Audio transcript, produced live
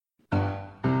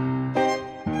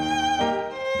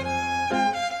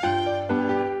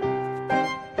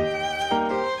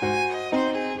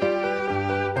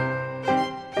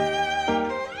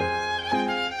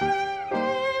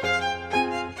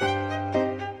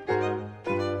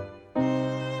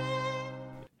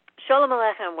Shalom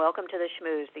Aleichem, welcome to the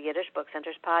Shmooze, the Yiddish Book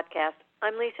Center's podcast.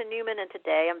 I'm Lisa Newman, and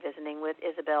today I'm visiting with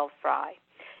Isabel Frey.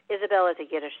 Isabel is a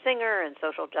Yiddish singer and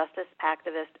social justice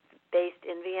activist based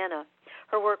in Vienna.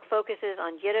 Her work focuses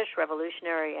on Yiddish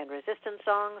revolutionary and resistance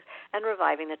songs and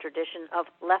reviving the tradition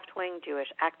of left-wing Jewish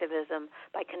activism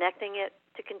by connecting it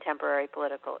to contemporary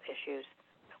political issues.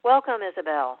 Welcome,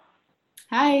 Isabel.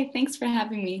 Hi, thanks for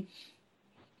having me.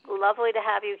 Lovely to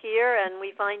have you here, and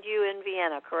we find you in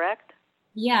Vienna, correct?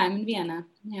 Yeah, I'm in Vienna,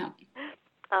 yeah.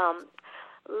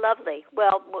 Lovely.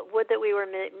 Well, would that we were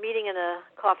meeting in a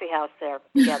coffee house there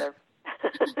together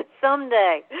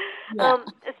someday. Yeah.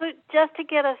 So just to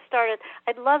get us started,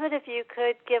 I'd love it if you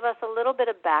could give us a little bit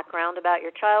of background about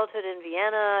your childhood in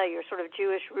Vienna, your sort of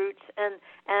Jewish roots,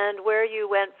 and where you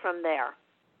went from there.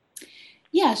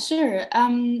 Yeah, sure.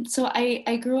 So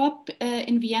I grew up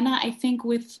in Vienna, I think,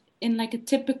 in like a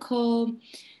typical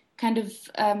kind of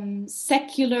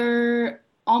secular,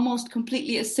 almost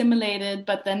completely assimilated,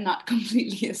 but then not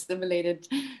completely assimilated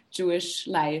Jewish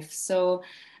life. So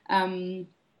I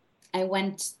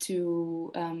went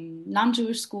to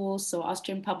non-Jewish schools, so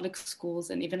Austrian public schools,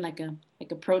 and even like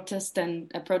a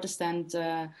Protestant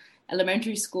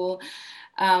elementary school.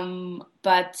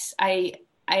 But I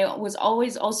was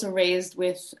always also raised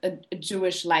with a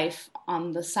Jewish life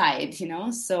on the side, you know.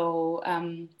 So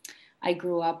I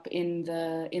grew up in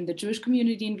the Jewish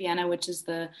community in Vienna, which is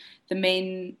the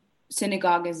main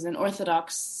synagogue is an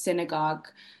Orthodox synagogue.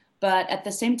 But at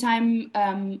the same time,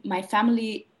 my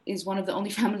family is one of the only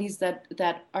families that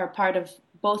are part of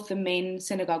both the main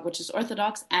synagogue, which is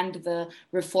Orthodox, and the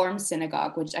Reform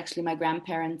synagogue, which actually my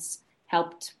grandparents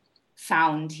helped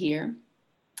found here.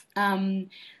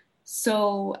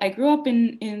 So I grew up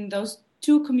in those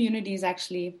two communities,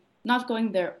 actually, not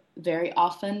going there very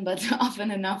often, but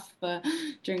often enough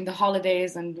during the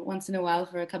holidays and once in a while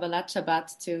for a Kabbalat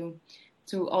Shabbat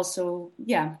to also,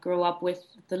 grow up with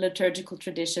the liturgical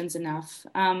traditions enough.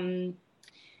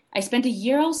 I spent a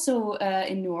year also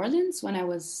in New Orleans when I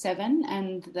was 7,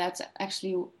 and that's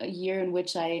actually a year in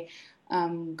which I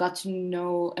got to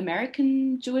know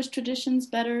American Jewish traditions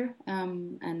better,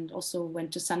 and also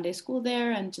went to Sunday school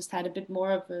there and just had a bit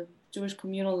more of a Jewish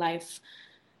communal life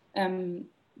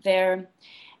there.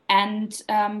 And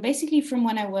basically from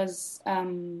when I was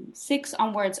 6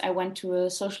 onwards, I went to a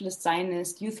socialist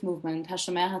Zionist youth movement,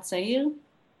 Hashomer HaTzair,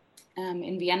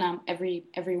 in Vienna every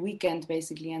weekend,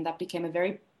 basically. And that became a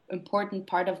very important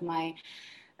part of my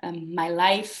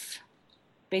life,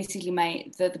 basically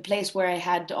the place where I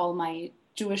had all my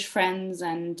Jewish friends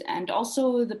and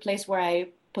also the place where I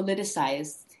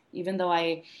politicized, even though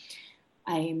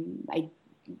I'm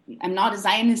not a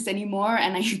Zionist anymore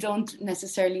and I don't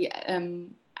necessarily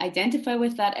identify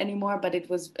with that anymore, but it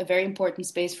was a very important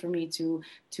space for me to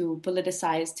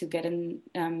politicize, to get in,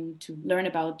 to learn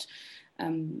about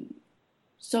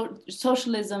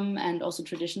socialism and also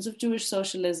traditions of Jewish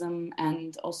socialism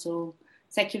and also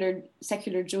secular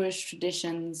Jewish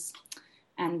traditions,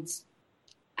 and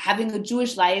having a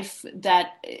Jewish life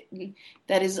that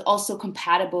is also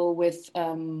compatible with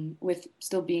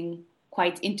still being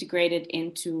quite integrated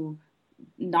into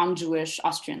non-Jewish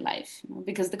Austrian life, you know,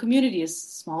 because the community is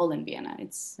small in Vienna.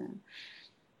 It's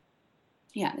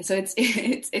so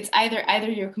it's either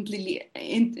you're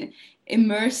completely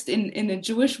immersed in a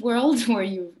Jewish world where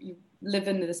you live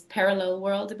in this parallel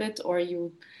world a bit, or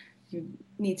you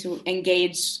need to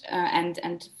engage and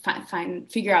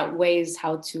figure out ways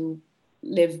how to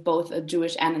live both a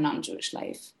Jewish and a non-Jewish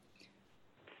life.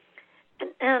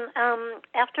 And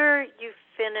after you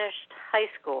finished high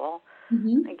school,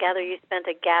 mm-hmm. I gather you spent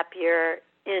a gap year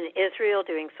in Israel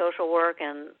doing social work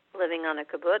and living on a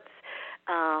kibbutz,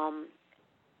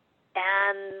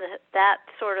 and that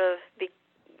sort of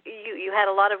you had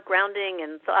a lot of grounding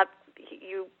and thought.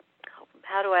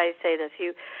 How do I say this?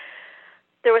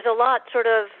 There was a lot sort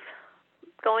of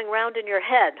going round in your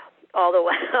head all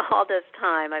this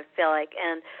time, I feel like,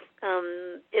 and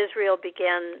Israel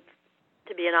began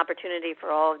to be an opportunity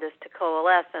for all of this to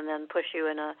coalesce and then push you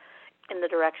in the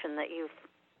direction that you've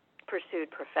pursued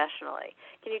professionally.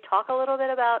 Can you talk a little bit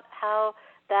about how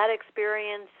that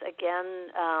experience again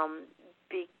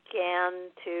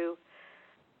began to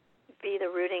be the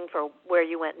rooting for where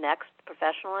you went next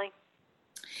professionally?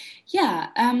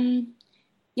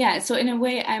 So in a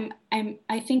way,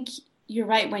 I think you're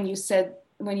right when you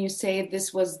say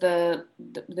this was the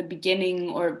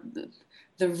beginning or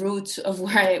the root of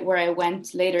where I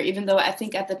went later, even though I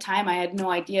think at the time I had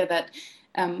no idea that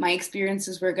my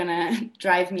experiences were gonna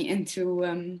drive me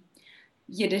into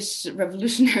Yiddish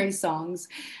revolutionary songs.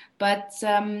 But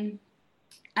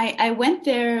I went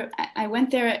there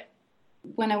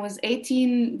when I was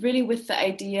 18, really with the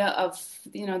idea of,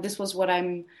 this was what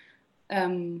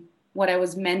what I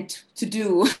was meant to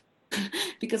do.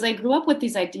 Because I grew up with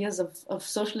these ideas of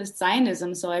socialist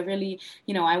Zionism. So I really,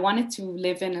 I wanted to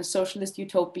live in a socialist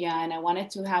utopia, and I wanted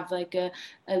to have like a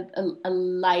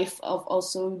life of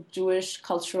also Jewish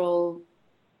cultural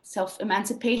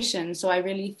self-emancipation. So I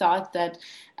really thought that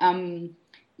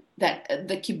that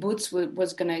the kibbutz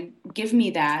was going to give me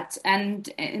that. And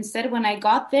instead, when I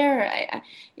got there,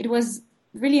 it was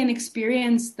really an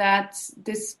experience that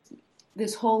this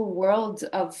whole world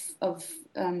of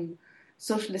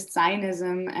socialist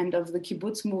Zionism and of the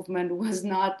kibbutz movement was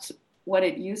not what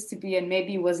it used to be, and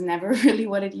maybe was never really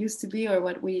what it used to be, or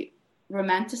what we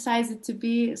romanticize it to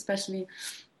be, especially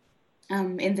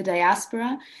in the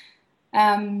diaspora.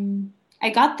 I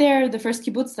got there. The first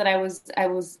kibbutz that I was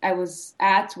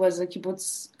at was a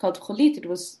kibbutz called Cholit. It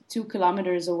was 2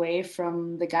 kilometers away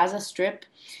from the Gaza Strip.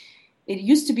 It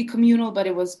used to be communal, but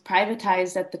it was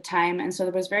privatized at the time, and so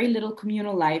there was very little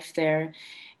communal life there.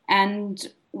 And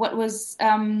what was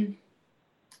kind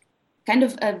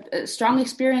of a strong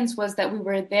experience was that we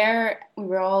were there. We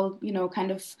were all,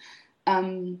 kind of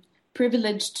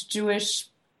privileged Jewish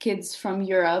kids from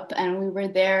Europe, and we were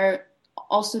there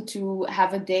also to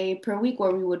have a day per week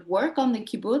where we would work on the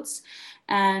kibbutz.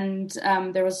 And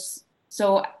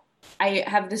so I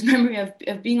have this memory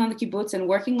of being on the kibbutz and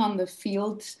working on the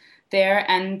field there,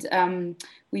 and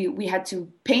we had to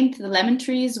paint the lemon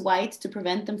trees white to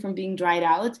prevent them from being dried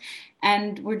out.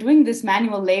 And we're doing this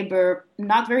manual labor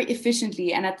not very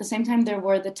efficiently. And at the same time, there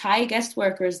were the Thai guest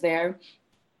workers there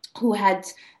who had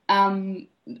come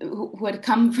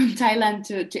from Thailand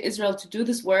to Israel to do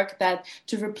this work,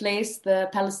 to replace the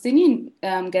Palestinian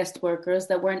guest workers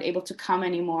that weren't able to come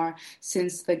anymore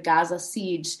since the Gaza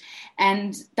siege.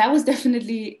 And that was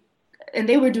definitely, and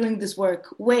they were doing this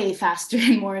work way faster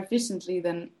and more efficiently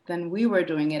than we were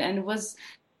doing it. And it was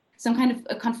some kind of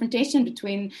a confrontation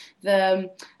between the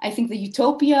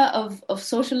utopia of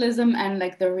socialism and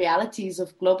like the realities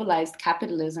of globalized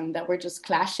capitalism that were just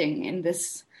clashing in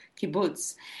this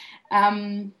kibbutz.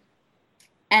 And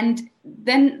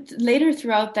then later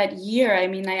throughout that year,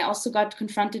 I also got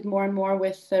confronted more and more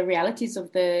with the realities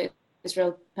of the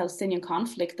Israel-Palestinian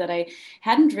conflict that I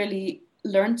hadn't really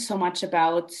learned so much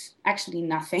about, actually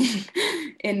nothing,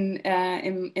 in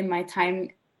my time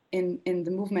in the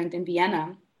movement in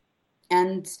Vienna.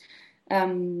 And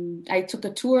I took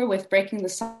a tour with Breaking the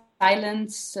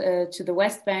Silence to the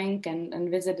West Bank and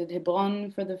visited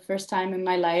Hebron for the first time in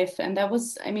my life. And that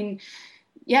was, I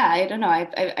don't know.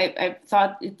 I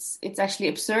thought it's actually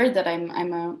absurd that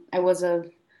I was a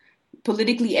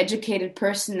politically educated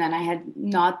person and I had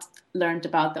not learned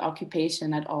about the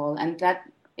occupation at all, and that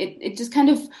it just kind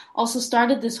of also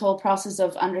started this whole process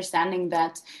of understanding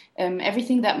that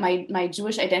everything that my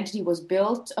Jewish identity was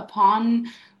built upon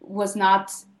was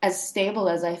not as stable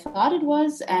as I thought it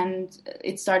was, and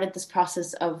it started this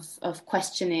process of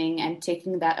questioning and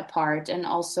taking that apart, and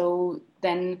also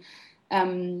then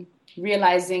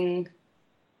realizing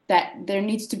that there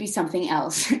needs to be something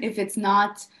else. If it's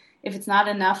not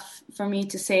enough for me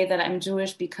to say that I'm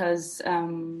Jewish because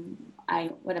I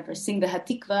sing the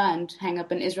Hatikva and hang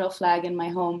up an Israel flag in my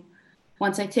home.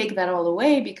 Once I take that all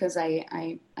away because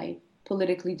I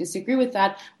politically disagree with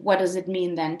that, what does it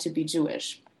mean then to be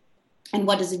Jewish? And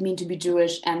what does it mean to be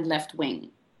Jewish and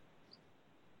left-wing?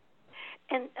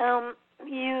 And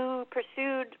you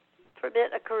pursued for a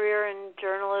bit a career in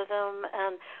journalism,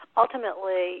 and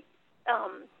ultimately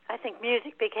I think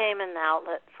music became an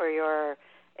outlet for your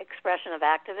expression of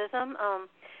activism,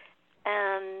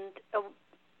 and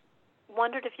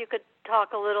wondered if you could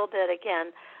talk a little bit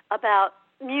again about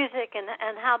music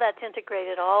and how that's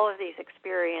integrated all of these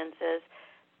experiences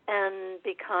and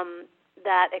become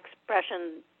that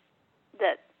expression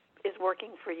that is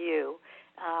working for you,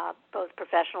 both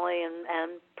professionally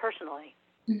and personally.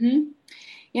 Mm-hmm.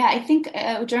 Yeah, I think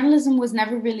journalism was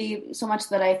never really so much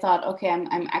that I thought, okay,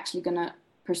 I'm actually going to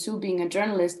pursue being a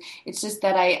journalist. It's just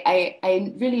that I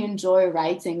really enjoy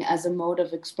writing as a mode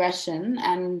of expression,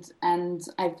 and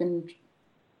I've been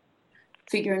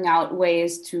figuring out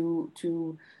ways to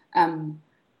do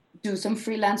some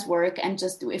freelance work, and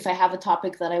just if I have a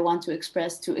topic that I want to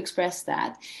express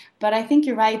that. But I think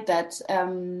you're right that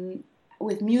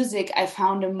with music, I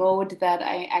found a mode that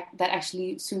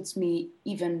actually suits me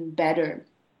even better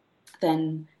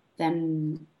than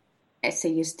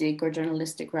essayistic or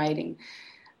journalistic writing.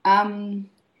 I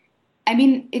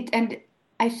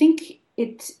think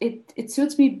it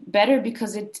suits me better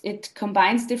because it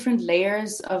combines different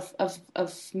layers of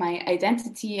my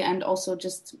identity and also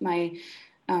just my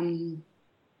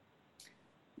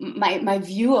my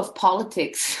view of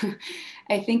politics.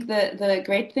 I think the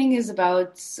great thing is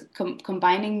about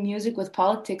combining music with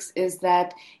politics is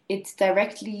that it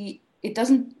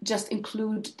doesn't just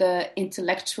include the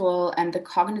intellectual and the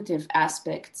cognitive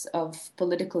aspects of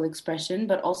political expression,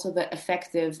 but also the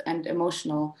affective and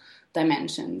emotional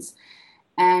dimensions.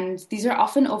 And these are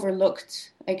often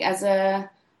overlooked. Like as a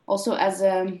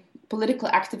political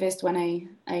activist, when I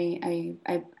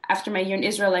after my year in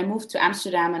Israel, I moved to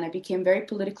Amsterdam and I became very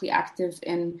politically active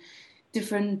in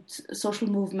different social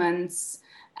movements,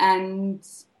 and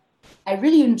I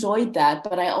really enjoyed that.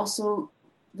 But I also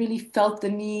really felt the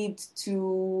need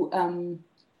to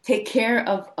take care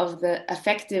of the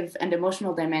affective and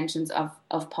emotional dimensions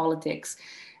of politics,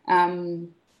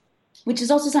 which is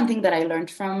also something that I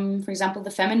learned from, for example,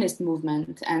 the feminist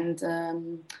movement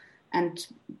and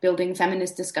building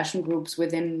feminist discussion groups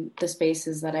within the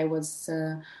spaces that I was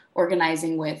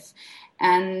organizing with.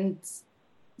 And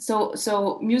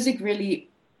so music really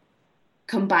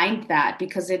combined that,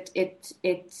 because it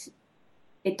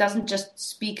doesn't just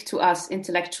speak to us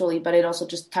intellectually, but it also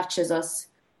just touches us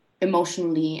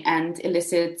emotionally and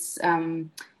elicits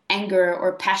anger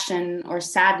or passion or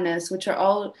sadness, which are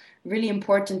all really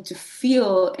important to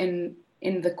feel in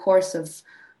the course of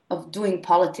doing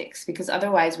politics, because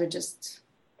otherwise we're just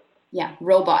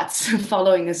robots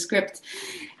following a script.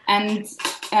 And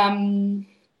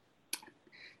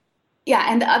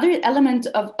and the other element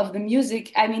of the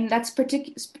music, I mean, that's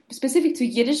specific to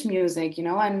Yiddish music,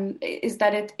 and is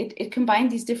that it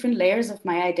combined these different layers of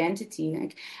my identity.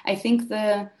 Like, I think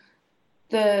the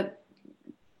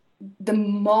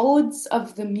modes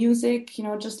of the music,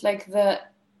 just like the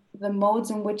modes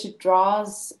in which it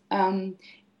draws,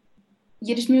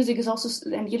 Yiddish music is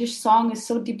also, and Yiddish song is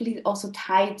so deeply also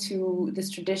tied to this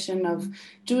tradition of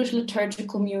Jewish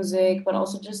liturgical music, but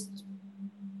also just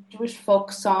Jewish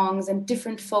folk songs and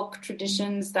different folk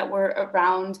traditions that were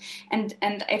around. And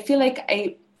I feel like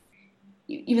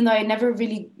even though I never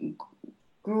really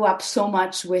grew up so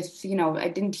much with, I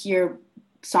didn't hear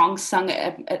songs sung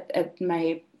at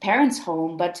my parents'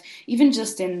 home, but even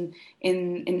just in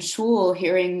shul,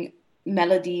 hearing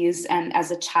melodies, and as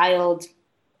a child,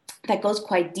 that goes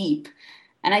quite deep.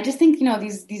 And I just think,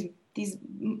 these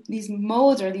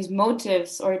modes or these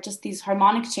motives or just these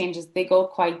harmonic changes, they go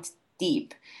quite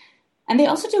deep. And they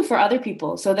also do for other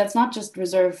people. So that's not just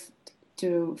reserved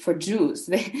for Jews.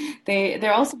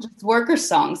 They're also just worker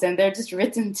songs, and they're just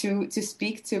written to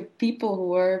speak to people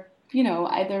who are,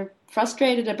 either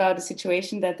frustrated about a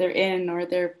situation that they're in, or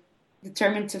they're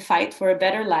determined to fight for a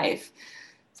better life.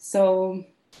 So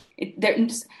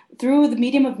through the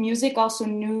medium of music, also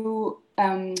new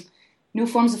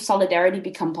forms of solidarity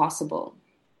become possible.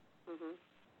 Mm-hmm.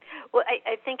 Well,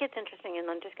 I think it's interesting, and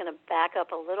I'm just going to back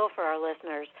up a little for our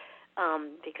listeners,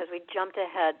 because we jumped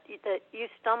ahead. That you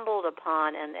stumbled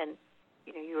upon, and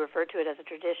you refer to it as a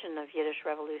tradition of Yiddish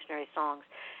revolutionary songs,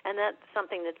 and that's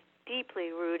something that's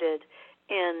deeply rooted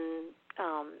in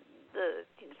the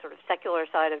sort of secular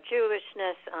side of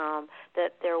Jewishness.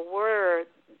 That there were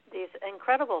these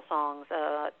incredible songs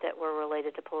that were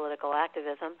related to political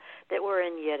activism that were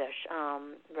in Yiddish.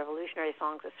 Revolutionary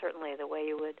songs is certainly the way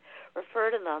you would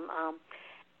refer to them.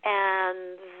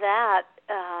 And that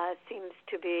seems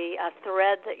to be a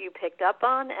thread that you picked up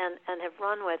on and have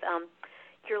run with.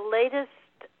 Your latest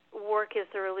work is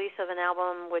the release of an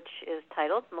album which is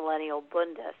titled Millennial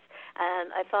Bundes.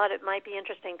 And I thought it might be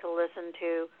interesting to listen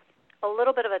to a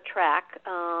little bit of a track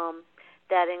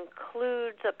that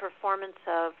includes a performance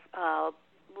of a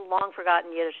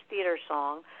long-forgotten Yiddish theater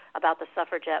song about the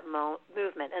suffragette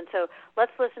movement. And so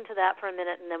let's listen to that for a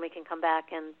minute, and then we can come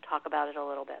back and talk about it a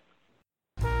little bit.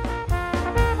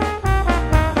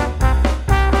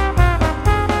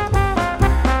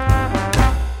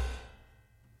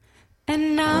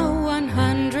 And now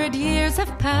 100 years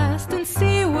have passed, and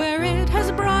see where it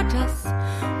has brought us.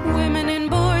 Women in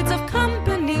boards of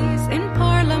companies, in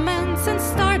parliaments and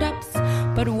startups.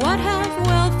 But what have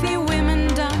wealthy women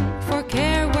done for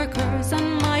care workers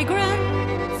and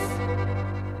migrants?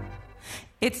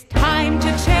 It's time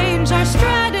to change our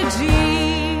strategy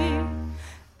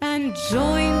and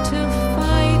join to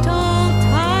fight all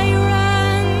tyrants.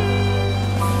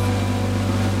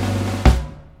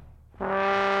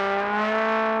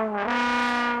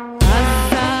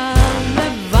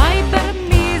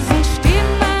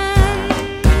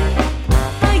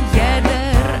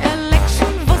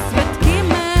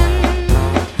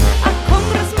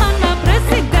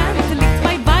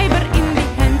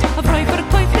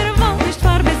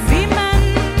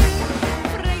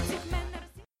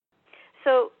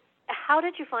 How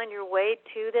did you find your way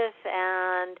to this,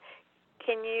 and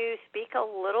can you speak a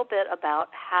little bit about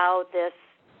how this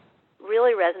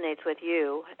really resonates with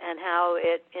you and how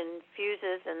it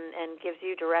infuses and gives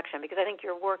you direction? Because I think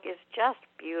your work is just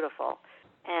beautiful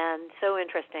and so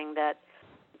interesting that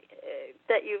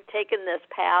you've taken this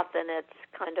path and it's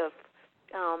kind of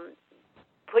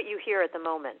put you here at the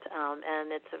moment.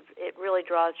 And it really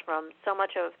draws from so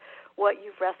much of what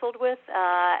you've wrestled with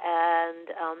and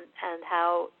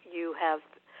how you have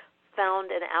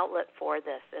found an outlet for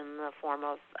this in the form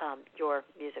of your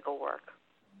musical work.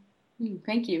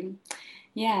 Thank you.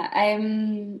 Yeah,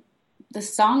 the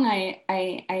song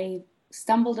I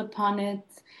stumbled upon it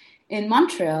in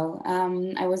Montreal.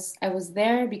 I was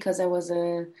there because I was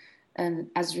an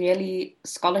Israeli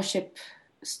scholarship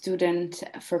student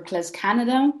for CLES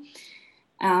Canada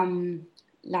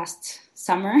last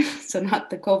summer, so not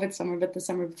the COVID summer, but the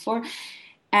summer before.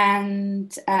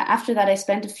 And after that, I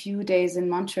spent a few days in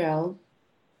Montreal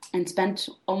and spent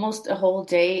almost a whole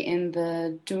day in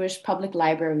the Jewish Public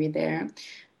Library there,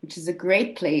 which is a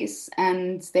great place.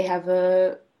 And they have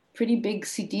a pretty big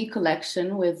CD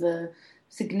collection with a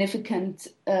significant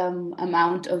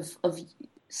amount of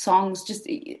songs, just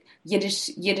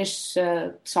Yiddish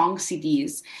song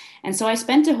CDs. And so I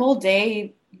spent a whole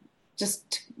day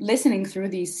just listening through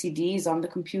these CDs on the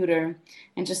computer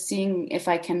and just seeing if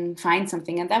I can find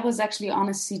something. And that was actually on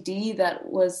a CD it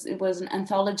was an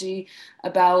anthology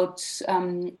about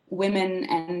women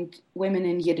and women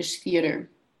in Yiddish theater.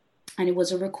 And it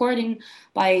was a recording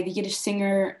by the Yiddish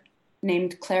singer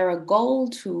named Clara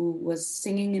Gold, who was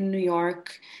singing in New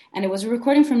York. And it was a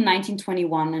recording from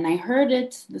 1921. And I heard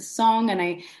the song, and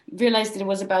I realized that it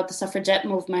was about the suffragette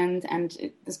movement and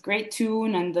this great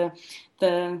tune and the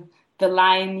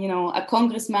line, you know, a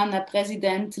Congressman, a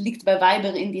President, liegt bei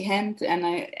Weiber in die Hand. And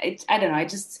I don't know, I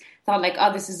just thought like,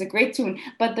 oh, this is a great tune.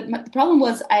 But the problem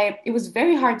was it was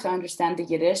very hard to understand the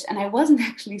Yiddish, and I wasn't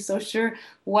actually so sure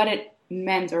what it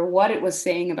meant or what it was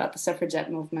saying about the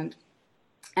suffragette movement.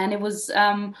 And it was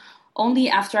only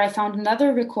after I found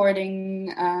another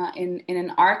recording in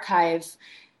an archive,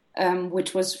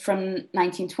 which was from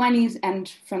 1920s and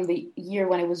from the year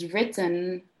when it was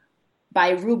written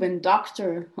by Reuben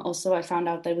Doctor. Also, I found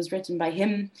out that it was written by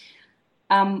him,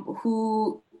 he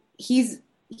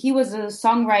was a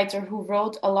songwriter who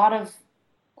wrote a lot of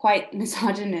quite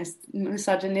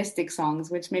misogynistic songs,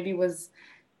 which maybe was,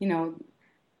 you know,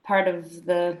 part of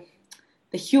the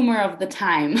humor of the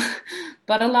time.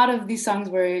 But a lot of these songs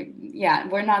were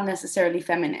not necessarily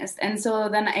feminist. And so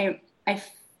then I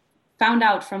found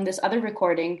out from this other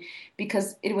recording,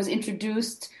 because it was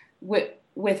introduced with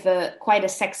quite a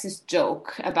sexist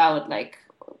joke about like,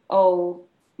 oh,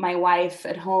 my wife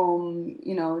at home,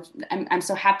 you know, I'm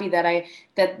so happy that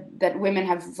women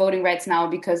have voting rights now,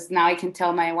 because now I can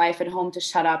tell my wife at home to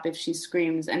shut up if she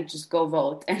screams and just go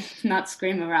vote and not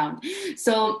scream around.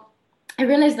 So I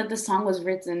realized that the song was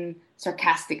written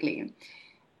sarcastically.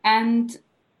 And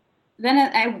then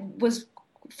I was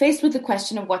faced with the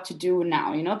question of what to do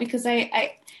now, you know, because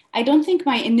I don't think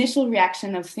my initial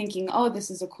reaction of thinking, oh,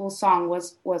 this is a cool song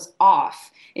was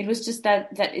off. It was just that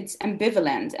it's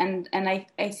ambivalent. And I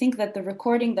think that the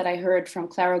recording that I heard from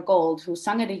Clara Gold, who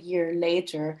sung it a year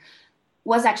later,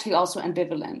 was actually also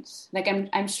ambivalent. Like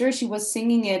I'm sure she was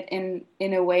singing it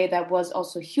in a way that was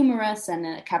also humorous and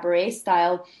a cabaret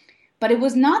style, but it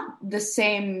was not the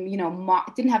same, you know,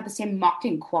 it didn't have the same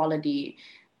mocking quality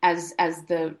as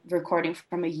the recording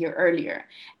from a year earlier.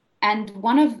 And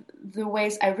one of the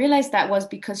ways I realized that was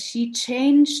because she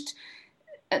changed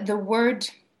the word.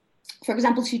 For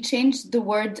example, she changed the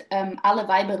word alle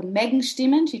Weiber mögen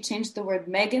stimmen. She changed the word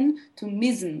mögen to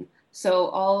müssen. So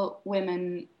all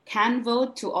women can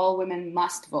vote to all women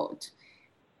must vote.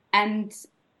 And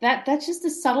that's just a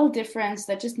subtle difference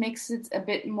that just makes it a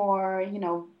bit more, you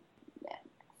know,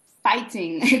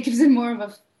 fighting. It gives it more of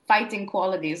a fighting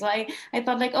quality. So I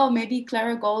thought like, oh, maybe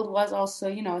Clara Gold was also,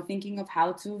 you know, thinking of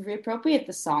how to reappropriate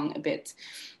the song a bit.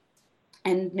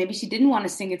 And maybe she didn't want to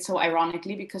sing it so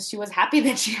ironically because she was happy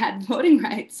that she had voting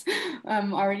rights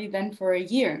already then for a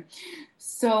year.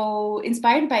 So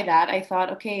inspired by that, I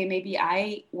thought, okay, maybe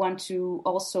I want to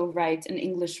also write an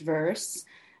English verse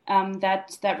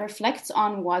that reflects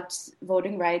on what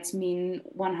voting rights mean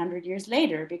 100 years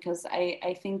later, because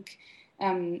I think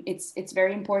it's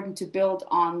very important to build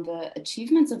on the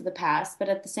achievements of the past, but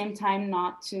at the same time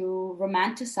not to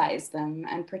romanticize them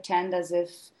and pretend as if,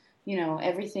 you know,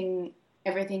 everything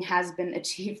has been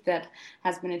achieved that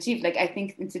has been achieved. Like I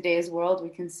think in today's world we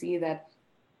can see that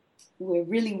we're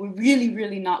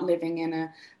really not living in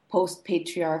a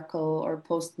post-patriarchal or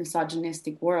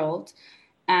post-misogynistic world.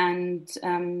 and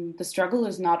the struggle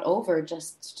is not over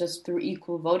just through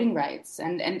equal voting rights.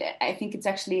 And I think it's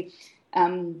actually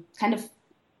kind of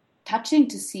touching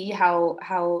to see how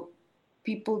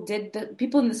people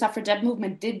in the suffragette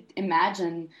movement did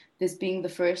imagine this being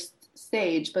the first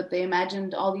stage, but they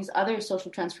imagined all these other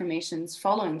social transformations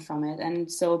following from it.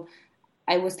 And so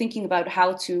I was thinking about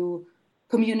how to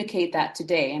communicate that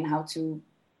today and how to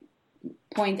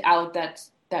point out that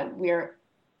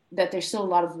there's still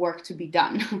a lot of work to be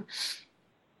done.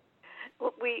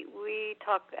 Well, we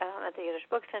talk at the Yiddish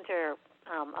Book Center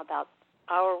about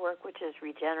our work, which is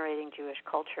regenerating Jewish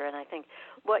culture, and I think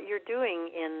what you're doing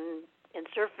in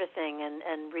surfacing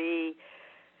and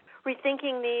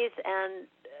rethinking these and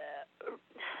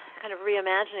kind of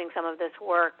reimagining some of this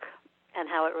work and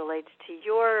how it relates to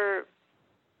your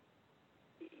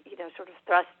sort of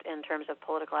thrust in terms of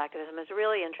political activism is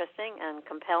really interesting and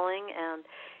compelling, and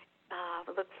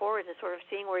we look forward to sort of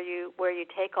seeing where you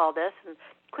take all this. And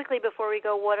quickly before we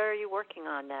go, what are you working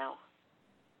on now?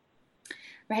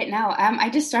 Right now,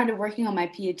 I just started working on my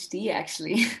PhD,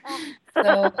 actually.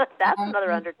 So that's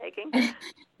another undertaking.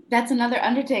 That's another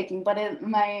undertaking. But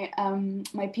my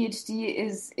PhD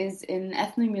is in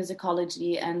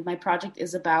ethnomusicology, and my project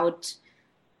is about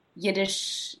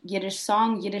Yiddish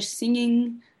song, Yiddish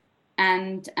singing,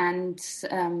 and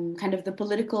kind of the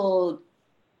political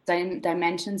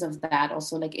dimensions of that,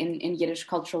 also like in Yiddish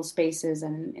cultural spaces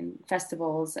and in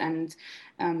festivals, and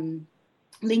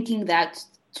linking that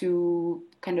to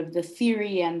kind of the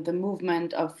theory and the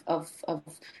movement of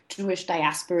Jewish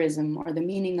diasporism, or the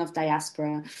meaning of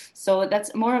diaspora. So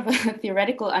that's more of a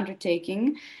theoretical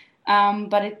undertaking,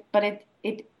 but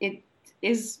it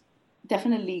is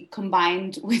definitely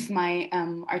combined with my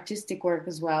artistic work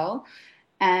as well.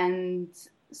 And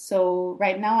so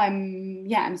right now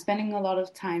I'm spending a lot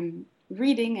of time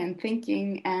reading and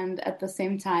thinking, and at the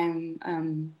same time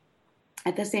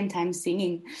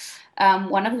singing.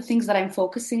 One of the things that I'm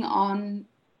focusing on,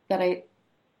 that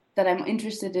I'm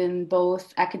interested in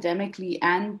both academically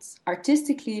and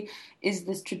artistically, is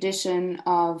this tradition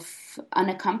of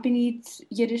unaccompanied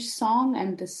Yiddish song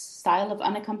and this style of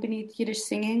unaccompanied Yiddish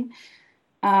singing.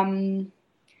 And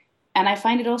I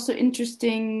find it also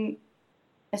interesting,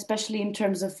 especially in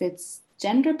terms of its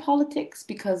gender politics,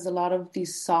 because a lot of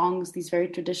these songs, these very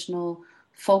traditional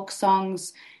folk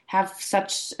songs, have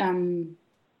such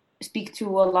speak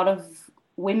to a lot of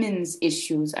women's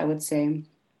issues, I would say.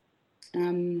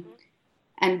 And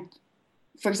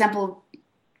for example,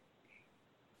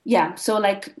 a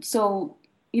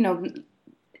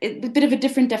bit of a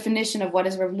different definition of what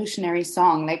is a revolutionary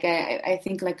song. Like I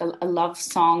think like a love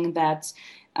song that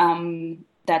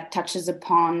touches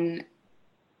upon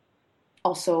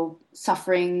also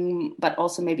suffering, but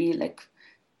also maybe like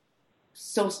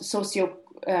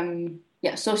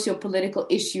socio-political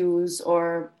issues,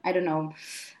 or I don't know,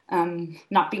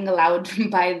 not being allowed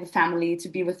by the family to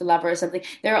be with the lover or something.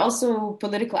 There are also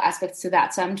political aspects to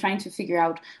that. So I'm trying to figure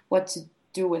out what to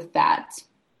do with that.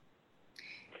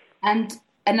 And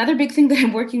another big thing that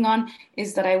I'm working on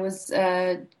is that I was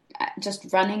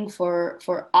just running for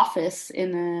office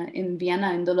in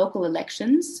Vienna in the local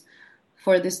elections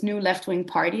for this new left-wing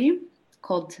party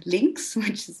called Links,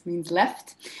 which means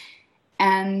left.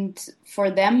 And for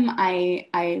them, I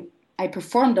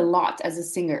performed a lot as a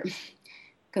singer,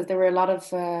 because there were a lot of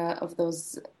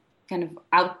those kind of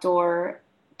outdoor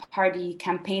party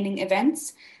campaigning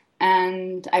events,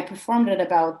 and I performed at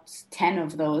about 10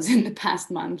 of those in the past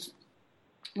month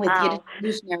with Yiddish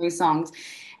revolutionary songs,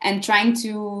 and trying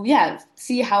to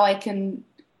see how I can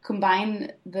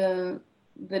combine the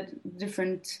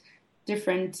different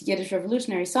Yiddish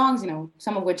revolutionary songs,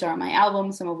 some of which are on my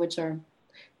album, some of which are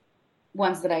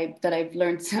ones that I've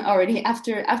learned already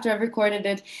after I've recorded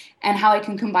it, and how I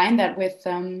can combine that with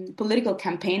political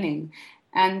campaigning.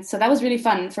 And so that was really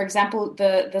fun. For example,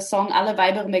 the song Alle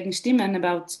Weiber mögen stimmen,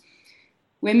 about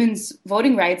women's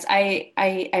voting rights, I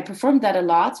performed that a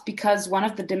lot, because one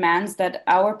of the demands that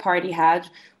our party had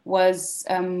was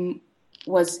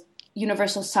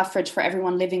universal suffrage for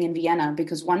everyone living in Vienna,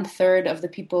 because 1/3 of the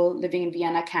people living in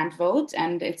Vienna can't vote,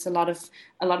 and it's a lot of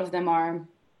them are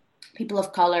people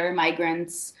of color,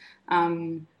 migrants,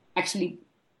 actually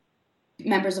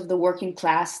members of the working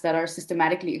class that are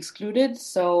systematically excluded.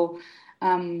 So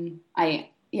I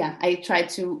tried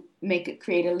to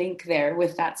create a link there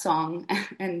with that song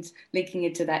and linking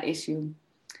it to that issue,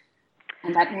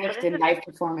 and that worked in live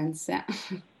performance. Yeah.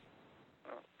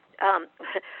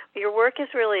 Your work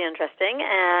is really interesting,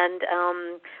 and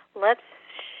let's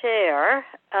share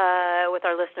with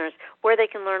our listeners where they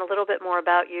can learn a little bit more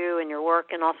about you and your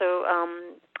work, and also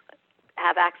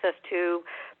have access to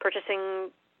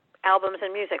purchasing albums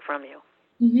and music from you.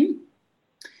 Mm-hmm.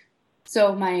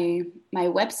 So my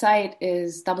website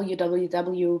is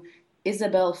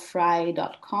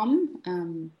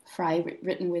www.isabelfrey.com. Frey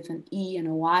written with an E and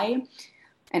a Y,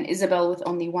 and Isabel with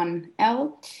only one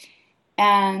L.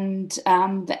 And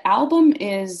the album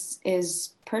is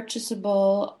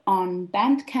purchasable on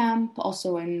Bandcamp,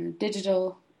 also in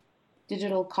digital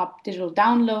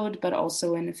download, but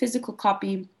also in a physical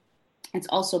copy. It's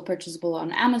also purchasable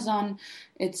on Amazon.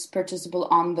 It's purchasable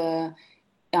on the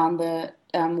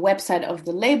website of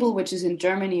the label, which is in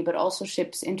Germany, but also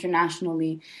ships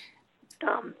internationally.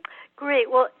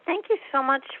 Great. Well, thank you so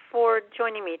much for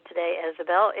joining me today,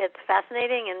 Isabel. It's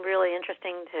fascinating and really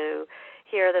interesting to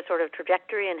hear the sort of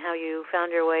trajectory and how you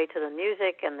found your way to the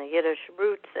music and the Yiddish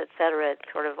roots, et cetera. It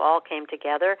sort of all came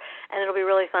together, and it'll be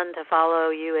really fun to follow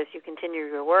you as you continue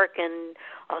your work and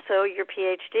also your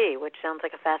PhD, which sounds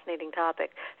like a fascinating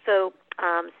topic. So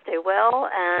stay well,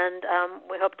 and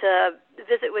we hope to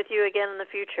visit with you again in the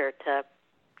future to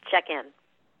check in.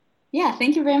 Yeah,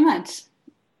 thank you very much.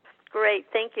 Great,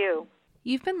 thank you.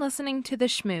 You've been listening to The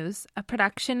Schmooze, a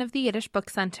production of the Yiddish Book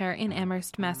Center in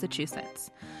Amherst, Massachusetts.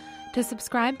 To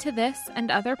subscribe to this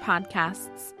and other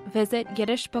podcasts, visit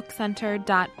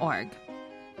yiddishbookcenter.org.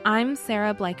 I'm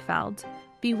Sarah Blakefeld.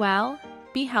 Be well,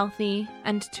 be healthy,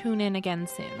 and tune in again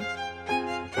soon.